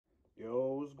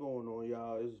what's going on,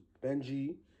 y'all? It's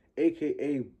Benji,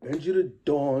 aka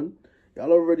benji.the.don.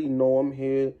 Y'all already know I'm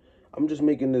here. I'm just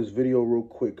making this video real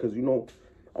quick because, you know,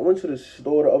 I went to the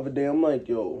store the other day. I'm like,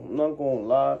 yo, I'm not gonna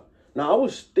lie. Now, I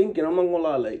was thinking, I'm not gonna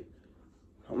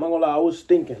lie, I was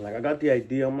thinking, like, I got the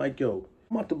idea. I'm like, yo,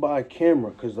 I'm about to buy a camera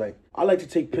because, like, I like to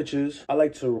take pictures. I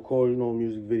like to record, you know,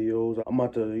 music videos. I'm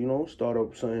about to, you know, start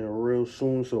up something real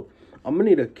soon. So I'm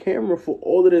gonna need a camera for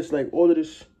all of this, like, all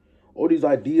these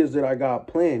ideas that I got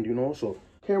planned, you know. So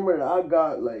camera that I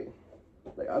got, like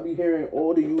I be hearing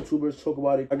all the YouTubers talk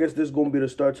about it. I guess this is gonna be the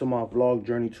start to my vlog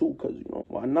journey too, because, you know,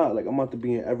 why not? Like, I'm about to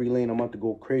be in every lane. I'm about to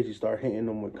go crazy, start hitting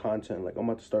them with content. Like, I'm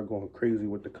about to start going crazy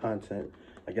with the content.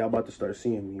 Like, y'all about to start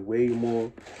seeing me way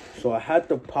more. So I had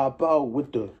to pop out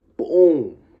with the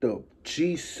boom, the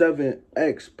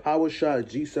G7X, PowerShot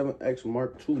G7X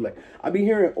Mark II. Like, I be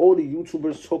hearing all the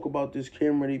YouTubers talk about this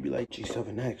camera. They be like,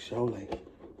 G7X, yo, like,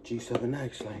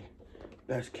 G7X, like,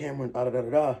 best camera,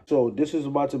 da-da-da-da-da. So this is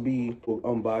about to be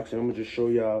unboxing. I'm gonna just show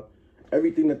y'all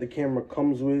everything that the camera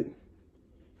comes with.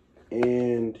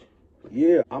 And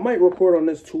yeah, I might record on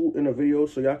this too in a video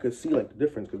so y'all can see, like, the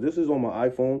difference, because this is on my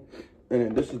iPhone and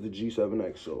then this is the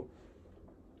G7X. So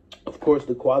of course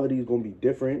the quality is gonna be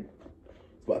different.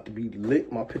 It's about to be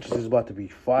lit. My pictures is about to be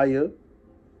fire.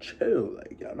 Chill,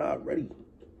 like, y'all not ready.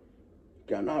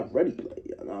 Y'all not ready, like,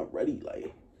 y'all not ready,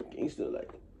 like, gangster, like,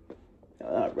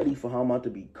 y'all not ready for how I'm about to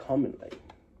be coming, like,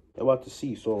 y'all about to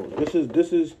see. So this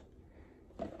is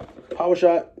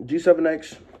PowerShot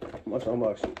G7X. Let's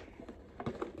unbox it.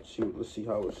 Let's see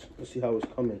how it's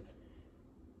coming.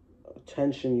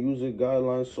 Attention, user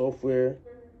guidelines, software.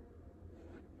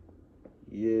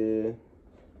 Yeah.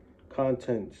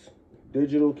 Contents.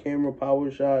 Digital camera,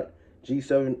 PowerShot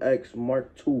G7X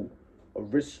Mark II. A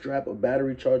wrist strap, a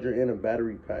battery charger, and a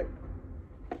battery pack.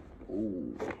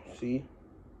 Ooh, see?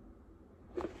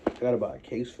 I gotta buy a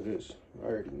case for this. I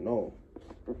already know.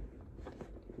 Let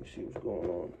me see what's going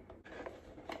on.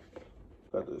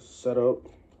 Got this set up.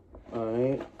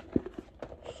 Alright.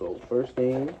 So first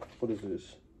thing, what is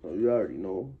this? Oh, you already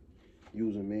know.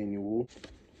 User manual.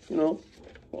 You know,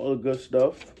 all the good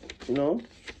stuff. You know?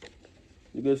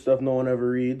 The good stuff no one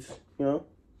ever reads. You know?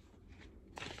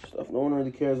 Stuff no one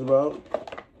really cares about.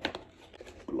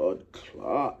 Blood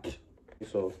clot.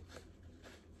 So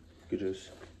you could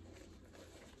just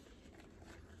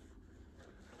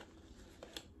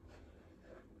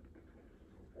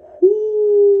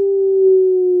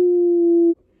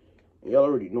y'all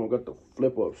already know I got the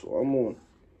flip up, so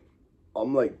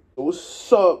I'm like,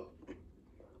 what's up?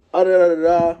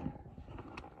 Da-da-da-da-da.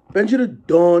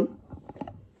 benji.the.don.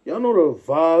 Y'all know the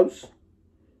vibes.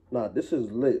 Nah, this is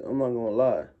lit. I'm not gonna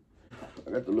lie.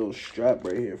 I got the little strap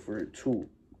right here for it too.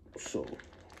 So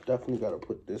definitely gotta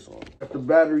put this on. Got the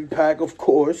battery pack, of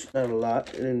course. Not a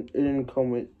lot. It didn't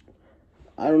come with.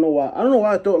 I don't know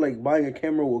why I thought, like, buying a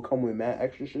camera would come with mad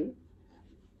extra shit.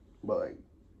 But, like,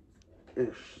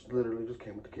 it literally just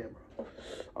came with the camera.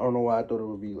 I don't know why I thought it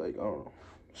would be, like, I don't know.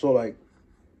 So, like,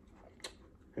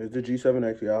 here's the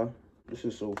G7X, y'all. This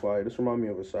is so fire. This reminds me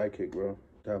of a sidekick, bro.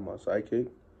 I have my sidekick.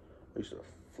 I used to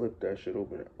flip that shit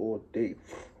open all day.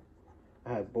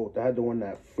 I had both. I had the one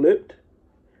that flipped,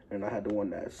 and I had the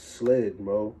one that slid,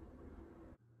 bro.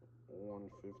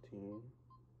 1:15.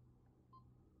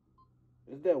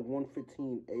 It's that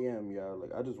 1:15 a.m., y'all.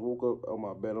 Like, I just woke up on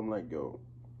my bed. I'm like, yo.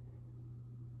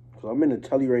 So I'm in the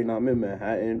telly right now. I'm in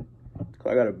Manhattan.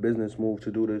 I got a business move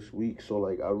to do this week. So,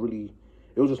 like,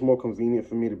 it was just more convenient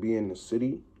for me to be in the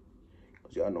city.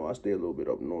 Because y'all know I stay a little bit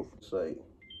up north. It's like,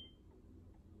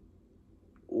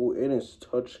 oh, it is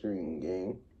touchscreen,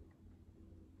 gang.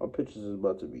 My pictures is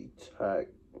about to be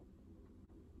tagged.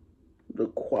 The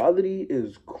quality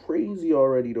is crazy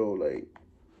already, though. Like,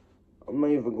 I'm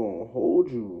not even gonna hold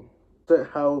you.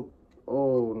 How?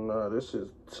 Oh, nah, this is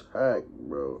tagged,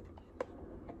 bro.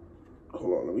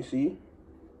 Hold on, let me see.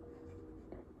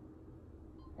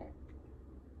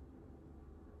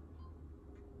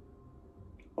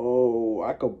 Oh,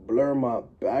 I could blur my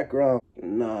background.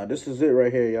 Nah, this is it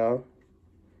right here, y'all.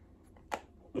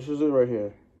 This is it right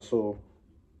here. So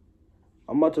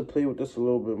I'm about to play with this a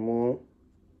little bit more.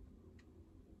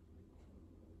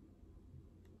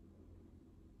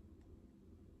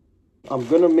 I'm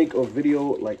gonna make a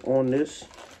video, like, on this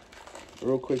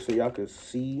real quick so y'all can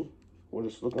see what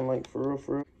it's looking like for real,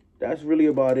 for real. That's really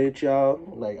about it, y'all.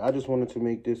 Like, I just wanted to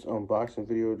make this unboxing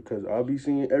video because I'll be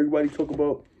seeing everybody talk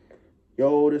about,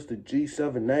 yo, this the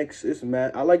G7X. It's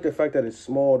mad. I like the fact that it's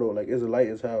small, though. Like, it's light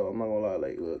as hell. I'm not gonna lie.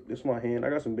 Like, look, this is my hand. I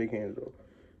got some big hands, though.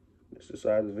 It's the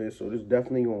size of it. So this is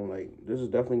definitely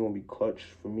gonna be clutch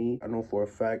for me. I know for a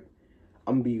fact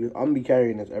I'm be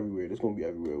carrying this everywhere. This gonna be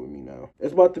everywhere with me now.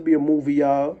 It's about to be a movie,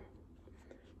 y'all.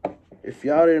 If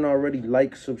y'all didn't already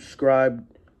like, subscribe,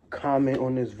 comment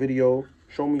on this video,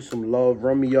 show me some love,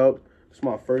 run me up. It's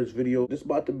my first video. This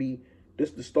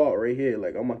the start right here.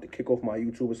 Like, I'm about to kick off my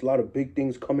YouTube. It's a lot of big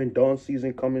things coming. Dawn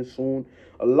season coming soon.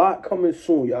 A lot coming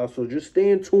soon, y'all. So just stay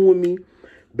in tune with me.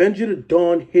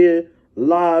 Benji.the.don here,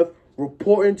 live,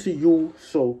 reporting to you.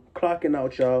 So clocking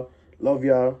out, y'all. Love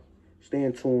y'all. Stay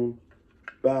in tune.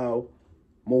 Bow.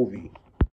 Movie.